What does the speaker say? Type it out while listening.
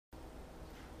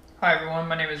Hi everyone,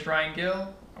 my name is Ryan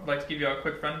Gill. I would like to give you a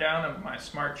quick rundown of my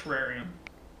Smart Terrarium.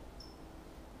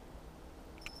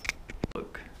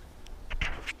 Look.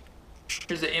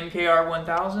 Here's the MKR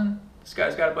 1000. This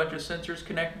guy's got a bunch of sensors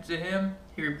connected to him.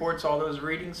 He reports all those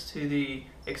readings to the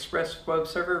Express web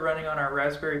server running on our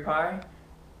Raspberry Pi.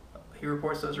 He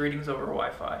reports those readings over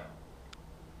Wi-Fi.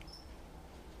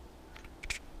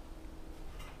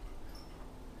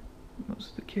 Most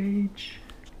of the cage.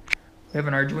 We have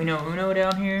an Arduino Uno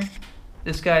down here.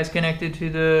 This guy is connected to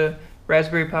the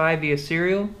Raspberry Pi via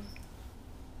serial.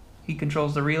 He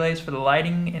controls the relays for the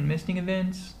lighting and misting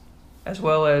events, as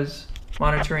well as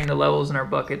monitoring the levels in our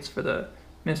buckets for the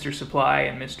Mr. Supply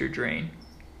and Mr. Drain.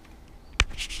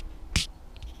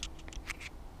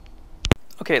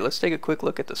 Okay, let's take a quick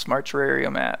look at the Smart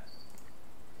Terrarium app.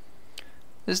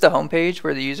 This is the home page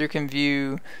where the user can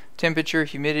view temperature,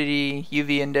 humidity,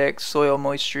 UV index, soil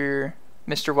moisture,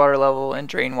 Mr. water level, and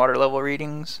drain water level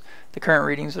readings. The current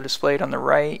readings are displayed on the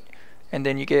right, and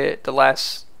then you get the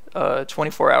last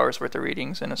 24 hours worth of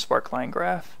readings in a sparkline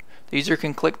graph. The user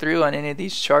can click through on any of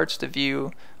these charts to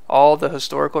view all the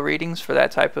historical readings for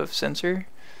that type of sensor.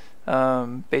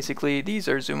 Basically, these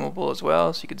are zoomable as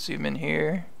well, so you could zoom in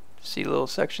here, see little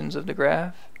sections of the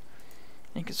graph.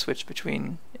 You can switch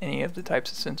between any of the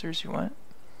types of sensors you want.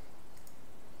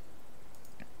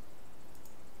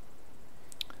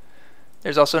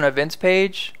 There's also an events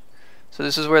page. So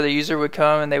this is where the user would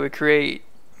come and they would create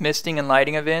misting and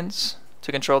lighting events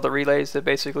to control the relays that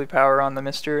basically power on the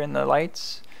mister and the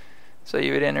lights. So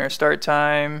you would enter a start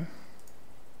time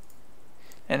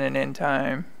and an end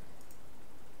time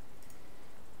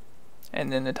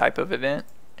and then the type of event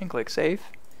and click save.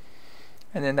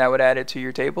 And then that would add it to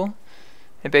your table.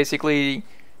 And basically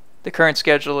the current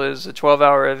schedule is a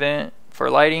 12-hour event for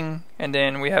lighting, and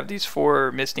then we have these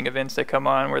 4 misting events that come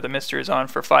on where the mister is on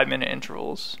for 5-minute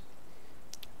intervals.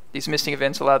 These misting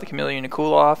events allow the chameleon to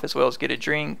cool off as well as get a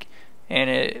drink, and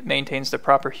it maintains the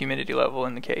proper humidity level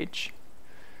in the cage.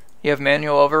 You have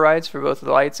manual overrides for both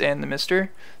the lights and the mister,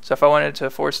 so if I wanted to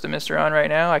force the mister on right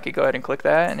now, I could go ahead and click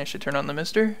that and it should turn on the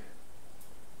mister.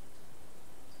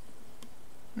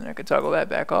 And I could toggle that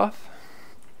back off.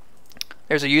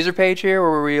 There's a user page here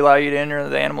where we allow you to enter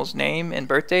the animal's name and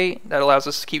birth date. That allows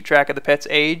us to keep track of the pet's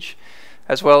age,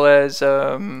 as well as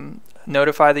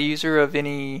notify the user of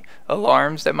any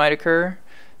alarms that might occur.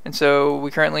 And so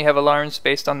we currently have alarms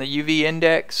based on the UV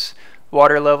index,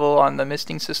 water level on the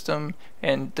misting system,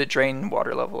 and the drain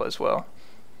water level as well.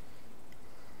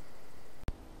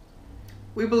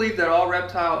 We believe that all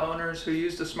reptile owners who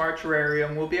use the Smart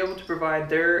Terrarium will be able to provide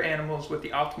their animals with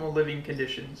the optimal living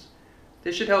conditions.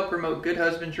 This should help promote good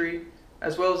husbandry,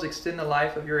 as well as extend the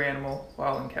life of your animal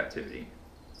while in captivity.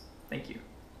 Thank you.